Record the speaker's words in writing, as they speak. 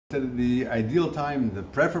Said the ideal time, the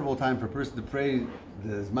preferable time for a person to pray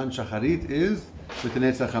the Zman Shacharit is with the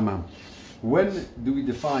Netz Chama. When do we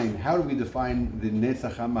define, how do we define the Netz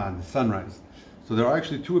Chama, the sunrise? So there are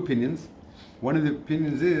actually two opinions. One of the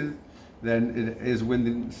opinions is that it is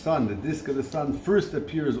when the sun, the disk of the sun, first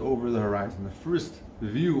appears over the horizon, the first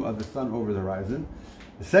view of the sun over the horizon.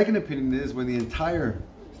 The second opinion is when the entire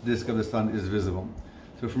disk of the sun is visible.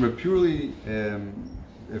 So from a purely, from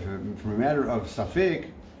a matter of safek,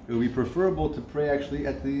 it would be preferable to pray actually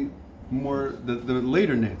at the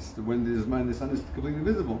later Netz, when the sun is completely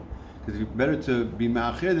visible. Because it's better to be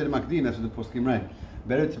ma'ached than makdim, that's what the poskim write.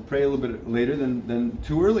 Better to pray a little bit later than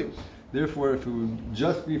too early. Therefore, if it would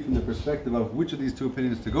just be from the perspective of which of these two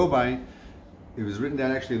opinions to go by, it was written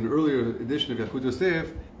down actually in an earlier edition of Yakut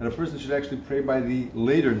Yosef that a person should actually pray by the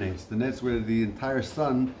later Netz, the Netz where the entire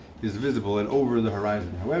sun is visible and over the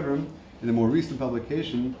horizon. However, in a more recent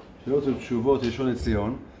publication, Shelot Tshuvot Yeshon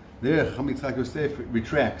Etzion, there Rav Avichai Yosef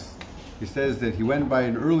retracts. He says that he went by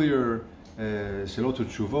an earlier Shelot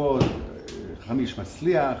Tshuvot, Chamish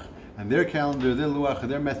Matzliach, and their calendar, their luach,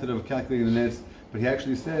 their method of calculating the Netz. But he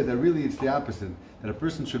actually says that really it's the opposite, that a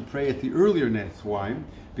person should pray at the earlier Netz. Why?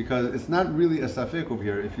 Because it's not really a safek over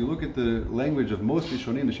here. If you look at the language of most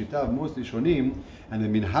Rishonim, the Shita of most Rishonim, and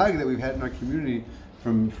the minhag that we've had in our community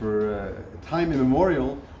for time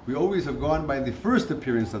immemorial, we always have gone by the first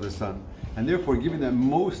appearance of the sun. And therefore, given that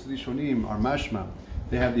most Rishonim are mashma,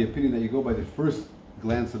 they have the opinion that you go by the first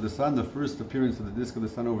glance of the sun, the first appearance of the disk of the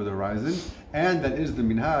sun over the horizon, and that is the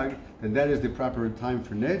minhag, then that is the proper time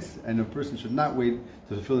for Netz, and a person should not wait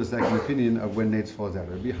to fulfill the second opinion of when Netz falls out.